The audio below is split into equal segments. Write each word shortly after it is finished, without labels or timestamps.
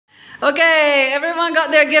Okay, everyone got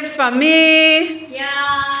their gifts from me.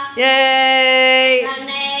 Yeah. Yay.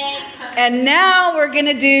 And now we're going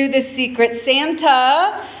to do the Secret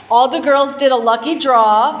Santa. All the girls did a lucky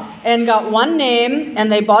draw and got one name,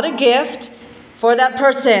 and they bought a gift for that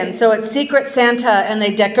person. So it's Secret Santa, and they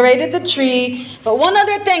decorated the tree. But one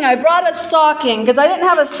other thing, I brought a stocking because I didn't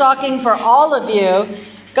have a stocking for all of you.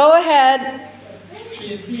 Go ahead.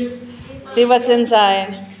 See what's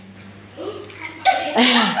inside.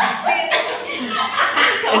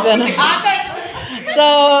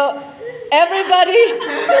 So everybody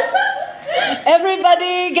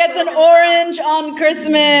gets an orange on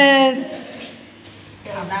Christmas.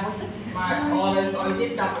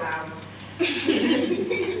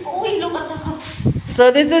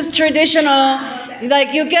 So this is traditional.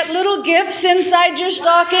 Like, you get little gifts inside your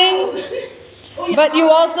stocking, but you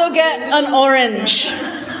also get an orange.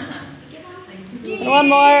 One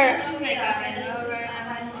more.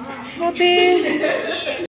 Happy.